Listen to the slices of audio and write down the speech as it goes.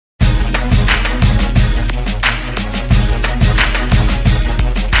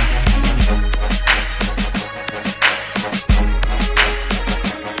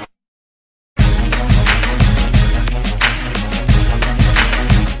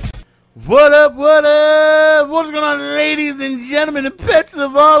What up, what up? What's going on, ladies and gentlemen and pets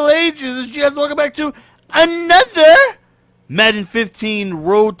of all ages? It's Jess. Welcome back to another Madden 15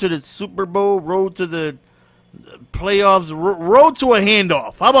 Road to the Super Bowl, Road to the playoffs, Road to a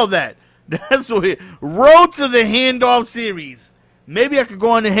handoff. How about that? That's what it, Road to the handoff series. Maybe I could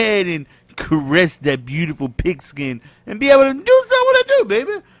go on ahead and caress that beautiful pigskin and be able to do something what I do,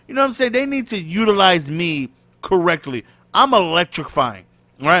 baby. You know what I'm saying? They need to utilize me correctly. I'm electrifying,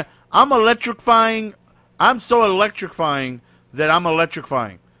 all right? I'm electrifying. I'm so electrifying that I'm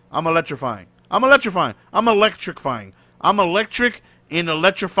electrifying. I'm electrifying. I'm electrifying. I'm electrifying. I'm electric in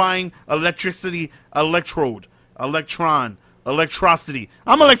electrifying, electricity, electrode, electron, electrocity.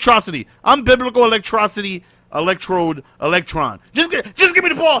 I'm electrocity. I'm biblical electrocity, electrode, electron. Just give me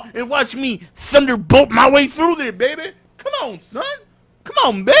the ball and watch me thunderbolt my way through there, baby. Come on, son. Come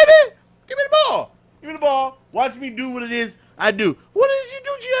on, baby. Give me the ball. Give me the ball. Watch me do what it is I do. What did you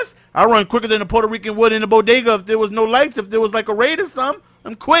do, Jess? I run quicker than a Puerto Rican would in the bodega if there was no lights, if there was like a raid or something.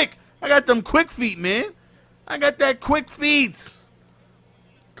 I'm quick. I got them quick feet, man. I got that quick feet.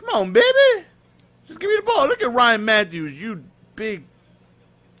 Come on, baby. Just give me the ball. Look at Ryan Matthews, you big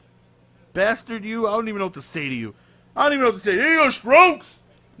bastard, you. I don't even know what to say to you. I don't even know what to say. There you go, Strokes.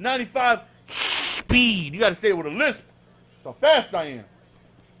 95 speed. You got to say it with a lisp. That's how fast I am.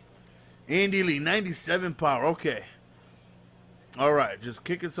 Andy Lee, 97 power. Okay. All right, just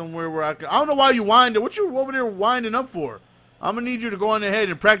kick it somewhere where I can. I don't know why you winding. What you over there winding up for? I'm going to need you to go on ahead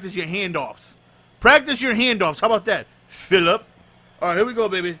and practice your handoffs. Practice your handoffs. How about that? Phillip. All right, here we go,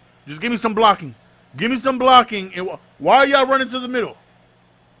 baby. Just give me some blocking. Give me some blocking. And why are y'all running to the middle?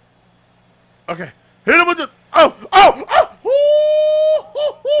 Okay. Hit him with the.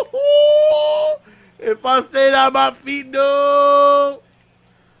 If I stayed on my feet, no.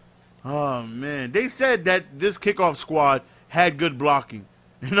 Oh, man. They said that this kickoff squad had good blocking.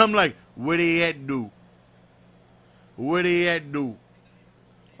 And I'm like, what they at do? What they at do?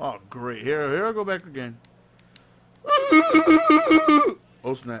 Oh, great. Here I go back again.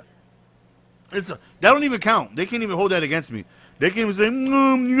 Oh, snap. That don't even count. They can't even hold that against me. They can't even say,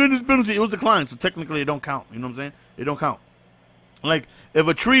 you got this penalty. It was declined, so technically it don't count. You know what I'm saying? It don't count. Like, if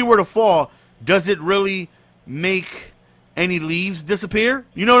a tree were to fall, does it really make any leaves disappear?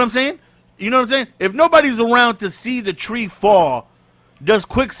 You know what I'm saying? You know what I'm saying? If nobody's around to see the tree fall, does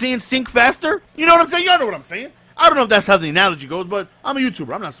quicksand sink faster? You know what I'm saying? Y'all know what I'm saying. I don't know if that's how the analogy goes, but I'm a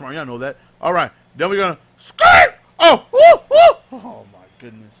YouTuber. I'm not smart. Y'all know that. All right. Then we're going to skirt. Oh, oh, my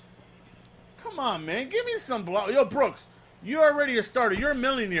goodness. Come on, man. Give me some block. Yo, Brooks, you're already a starter. You're a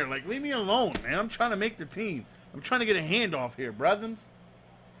millionaire. Like, leave me alone, man. I'm trying to make the team. I'm trying to get a handoff here, brothers.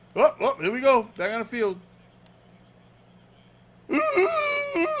 Oh, here we go. Back on the field.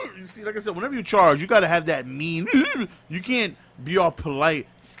 You see, like I said, whenever you charge, you got to have that mean. You can't be all polite.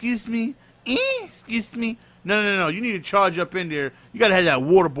 Excuse me. Excuse me. No. You need to charge up in there. You got to have that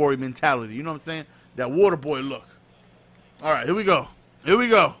water boy mentality. You know what I'm saying? That water boy look. All right, here we go. Here we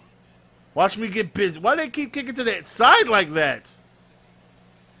go. Watch me get busy. Why do they keep kicking to that side like that?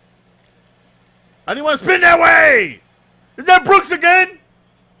 I didn't want to spin that way. Is that Brooks again?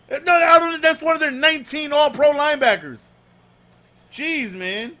 No, I don't think that's one of their 19 all-pro linebackers. Jeez,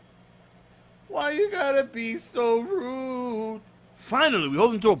 man. Why you gotta be so rude? Finally, we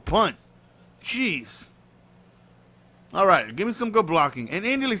hold him to a punt. Jeez. All right, give me some good blocking. And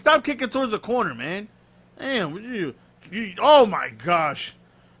Andy Lee, stop kicking towards the corner, man. Damn, what you oh, my gosh.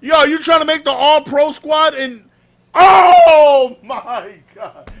 Yo, you trying to make the all-pro squad? And oh, my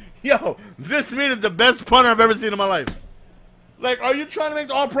God. Yo, this man is the best punter I've ever seen in my life. Like, are you trying to make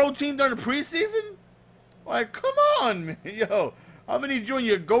the all-pro team during the preseason? Like, come on, man. Yo, I'm going to need you and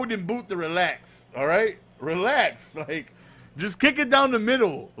your golden boot to relax, all right? Relax. Like, just kick it down the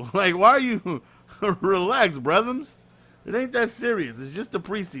middle. Like, why are you... Relax, brothers. It ain't that serious. It's just the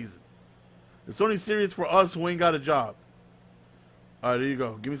preseason. It's only serious for us who ain't got a job. All right, there you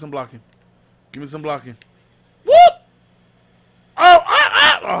go. Give me some blocking. Give me some blocking. Whoop!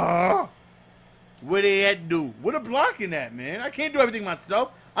 Oh! What they at do? What a blocking at, man? I can't do everything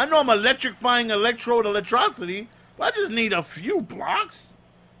myself. I know I'm electrifying electrode electrocity, but I just need a few blocks.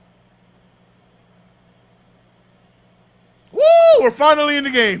 Woo! We're finally in the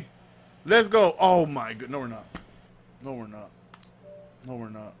game. Let's go. Oh, my God. No, we're not. No, we're not. No, we're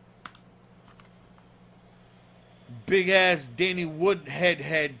not. Big-ass Danny Woodhead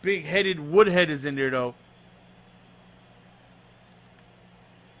head. Big-headed Woodhead is in there, though.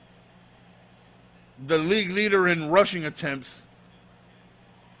 The league leader in rushing attempts.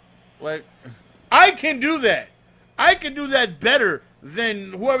 Like, I can do that. I can do that better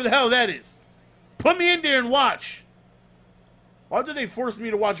than whoever the hell that is. Put me in there and watch. Why did they force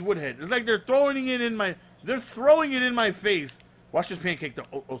me to watch Woodhead? It's like they're throwing it in my... They're throwing it in my face. Watch this pancake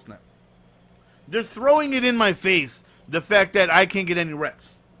though. Oh, snap. They're throwing it in my face. The fact that I can't get any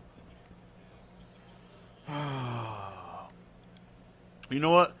reps. You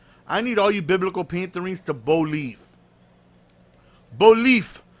know what? I need all you biblical Pantherines to believe.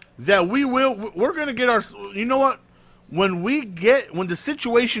 Believe that we're going to get our... You know what? When the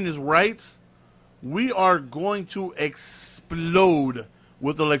situation is right, we are going to explode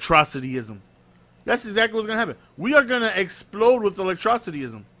with electrocityism. That's exactly what's going to happen. We are going to explode with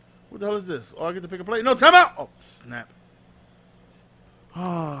electrocityism. What the hell is this? Oh, I get to pick a play? No, time out! Oh, snap.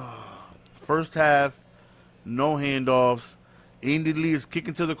 First half, no handoffs. Andy Lee is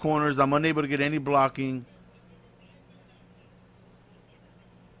kicking to the corners. I'm unable to get any blocking.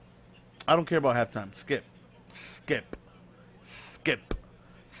 I don't care about halftime. Skip. Skip. Skip.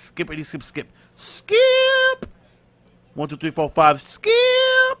 Skippity skip skip. Skip! 1, 2, 3, 4, 5. Skip!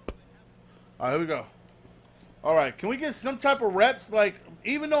 All right, here we go. All right, can we get some type of reps? Like,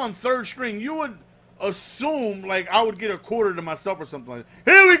 even though I'm third string, you would assume, like, I would get a quarter to myself or something like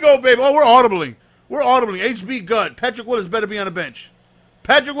that. Here we go, baby. Oh, we're audibling. We're audibling. HB gut. Patrick Willis better be on the bench.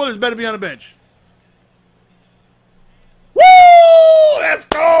 Patrick Willis better be on the bench. Woo! Let's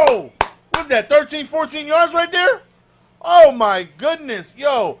go! What's that, 13, 14 yards right there? Oh, my goodness.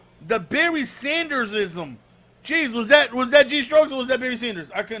 Yo, the Barry Sandersism. Jeez, was that G.Strokes or was that Barry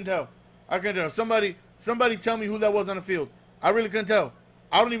Sanders? I couldn't tell. I couldn't tell. Somebody tell me who that was on the field. I really couldn't tell.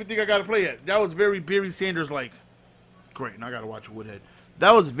 I don't even think I got to play yet. That was very Barry Sanders-like. Great, now I got to watch Woodhead.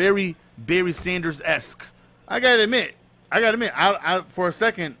 That was very Barry Sanders-esque. I got to admit. I for a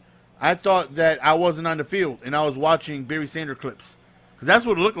second, I thought that I wasn't on the field and I was watching Barry Sanders clips. Because that's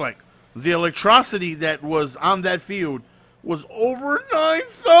what it looked like. The electrocity that was on that field was over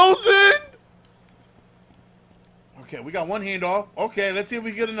 9,000. Okay, we got one handoff. Okay, let's see if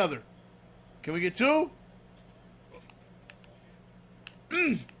we get another. Can we get two?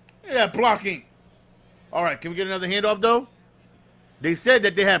 Yeah, blocking. All right, can we get another handoff, though? They said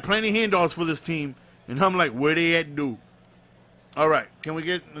that they had plenty of handoffs for this team, and I'm like, where they at, dude? All right, can we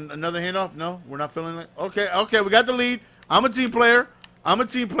get another handoff? No, we're not feeling it. Okay, we got the lead. I'm a team player.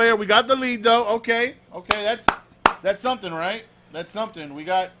 We got the lead, though. Okay, that's something, right? That's something.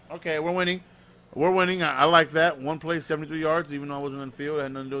 Okay, we're winning. We're winning. I like that. One play, 73 yards, even though I wasn't on the field. I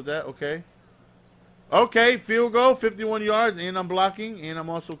had nothing to do with that. Okay. Okay, field goal, 51 yards, and I'm blocking, and I'm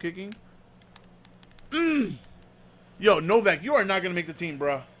also kicking. Yo, Novak, you are not going to make the team,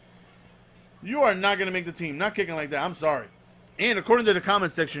 bro. You are not going to make the team. Not kicking like that. I'm sorry. And according to the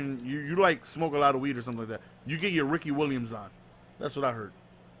comment section, you like smoke a lot of weed or something like that. You get your Ricky Williams on. That's what I heard.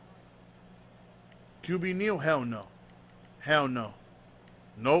 QB Neal? Hell no. Hell no.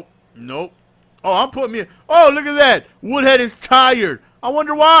 Nope. Oh, I'm putting me... Oh, look at that. Woodhead is tired. I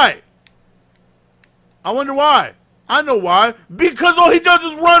wonder why. I know why. Because all he does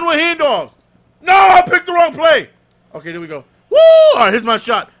is run with handoffs. No, I picked the wrong play. Okay, there we go. Woo! All right, here's my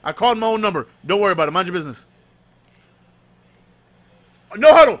shot. I called my own number. Don't worry about it. Mind your business.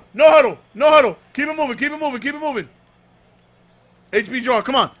 No huddle. Keep it moving. HB draw.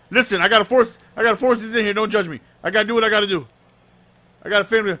 Come on. Listen, I gotta force these in here. Don't judge me. I gotta do what I gotta do. I got a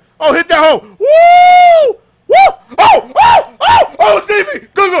family. Oh, hit that hole. Woo! Oh, Stevie!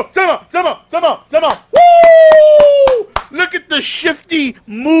 Go! Time out! Woo! Look at the shifty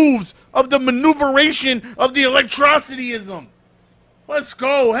moves of the maneuveration of the electrocityism. Let's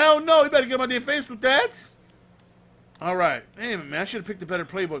go. Hell no. You better get my damn face with that. All right. Hey, man, I should have picked a better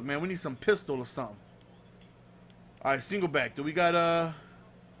playbook, man. We need some pistol or something. All right, single back. Do we got,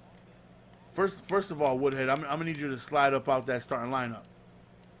 First of all, Woodhead, I'm going to need you to slide up out that starting lineup.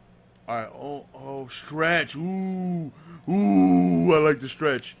 All right. Oh, stretch. Ooh, I like the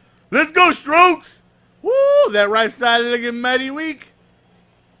stretch. Let's go, Strokes. Woo, that right side is looking mighty weak.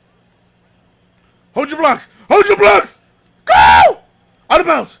 Hold your blocks. Go! Out of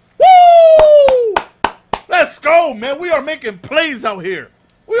bounds. Woo! Let's go, man. We are making plays out here.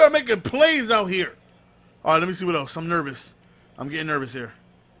 All right, let me see what else. I'm nervous. I'm getting nervous here.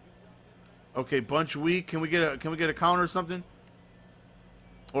 Okay, bunch weak. Can we get a counter or something?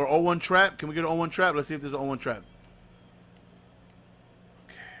 Or 0-1 trap? Can we get an 0-1 trap? Let's see if there's an 0-1 trap.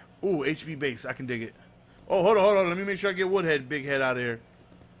 Okay. Ooh, HB base. I can dig it. Oh, hold on. Let me make sure I get Woodhead, big head out of here.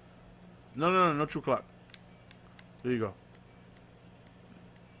 No true clock. There you go.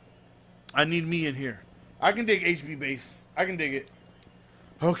 I need me in here. I can dig HB base. I can dig it.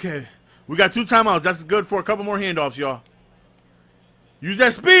 Okay. We got 2 timeouts. That's good for a couple more handoffs, y'all. Use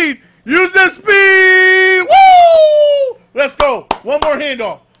that speed. Woo! Let's go. One more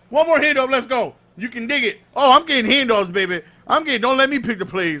handoff. Let's go. You can dig it. Oh, I'm getting handoffs, baby. Don't let me pick the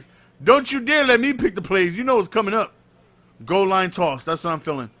plays. Don't you dare let me pick the plays. You know what's coming up. Goal line toss. That's what I'm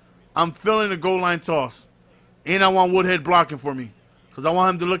feeling. I'm feeling a goal line toss. And I want Woodhead blocking for me. Because I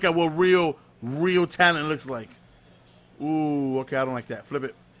want him to look at what real talent looks like. Ooh, okay, I don't like that. Flip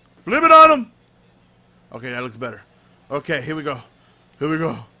it. Flip it on him. Okay, that looks better. Okay, here we go. Here we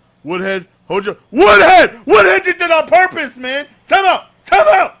go. Woodhead, hold your... Woodhead! Woodhead did that on purpose, man. Time out. Time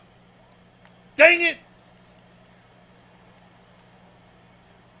out. Dang it.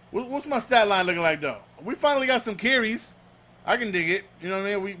 What's my stat line looking like, though? We finally got some carries. I can dig it. You know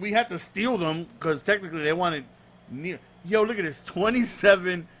what I mean? We had to steal them because technically they wanted near. Yo, look at this.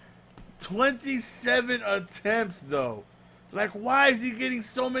 27 attempts, though. Like, why is he getting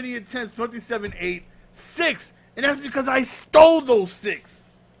so many attempts? 27, 8, 6. And that's because I stole those 6.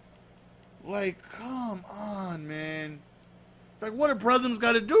 Like, come on, man. It's like, what a brother's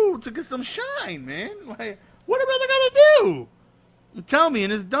got to do to get some shine, man? Like, what a brother got to do? Tell me,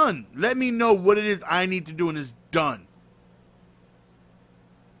 and it's done. Let me know what it is I need to do, and it's done.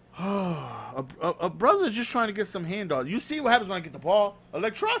 A brother's just trying to get some handoffs. You see what happens when I get the ball?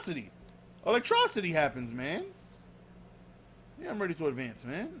 Electrocity. Electrocity happens, man. Yeah, I'm ready to advance,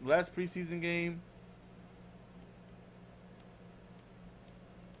 man. Last preseason game.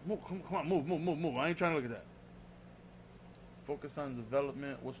 Move, come on, move. I ain't trying to look at that. Focus on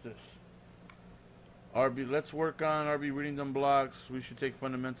development. What's this? RB, let's work on RB reading them blocks. We should take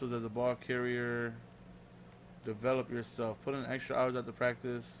fundamentals as a ball carrier. Develop yourself. Put in extra hours at the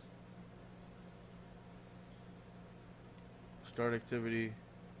practice. Start activity.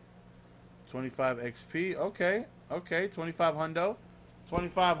 25 XP. Okay. Okay. 25 hundo.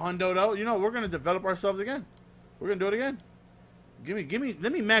 25 hundo though. You know, we're gonna develop ourselves again. We're gonna do it again. Give me.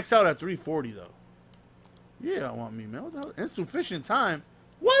 Let me max out at 340 though. Yeah, I want me, man. What the hell? Insufficient time.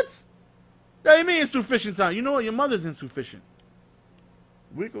 What? That ain't mean insufficient time. You know what? Your mother's insufficient.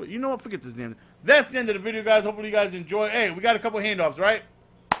 You know what? Forget this damn. That's the end of the video, guys. Hopefully you guys enjoy. Hey, we got a couple handoffs, right?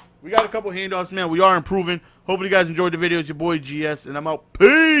 We got a couple handoffs, man. We are improving. Hopefully you guys enjoyed the video. It's your boy GS, and I'm out.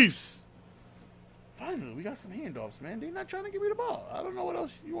 Peace. Finally, we got some handoffs, man. They're not trying to give me the ball. I don't know what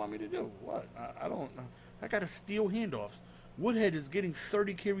else you want me to do. What? I don't know. I got to steal handoffs. Woodhead is getting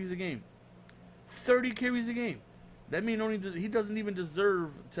 30 carries a game. 30 carries a game. That means he doesn't even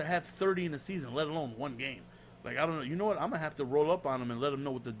deserve to have 30 in a season, let alone one game. Like, I don't know. You know what? I'm going to have to roll up on him and let him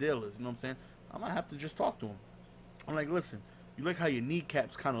know what the deal is. You know what I'm saying? I'm going to have to just talk to him. I'm like, listen, you like how your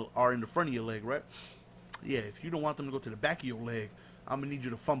kneecaps kind of are in the front of your leg, right? Yeah, if you don't want them to go to the back of your leg, I'm going to need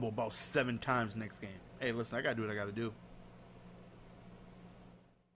you to fumble about 7 times next game. Hey, listen, I got to do what I got to do.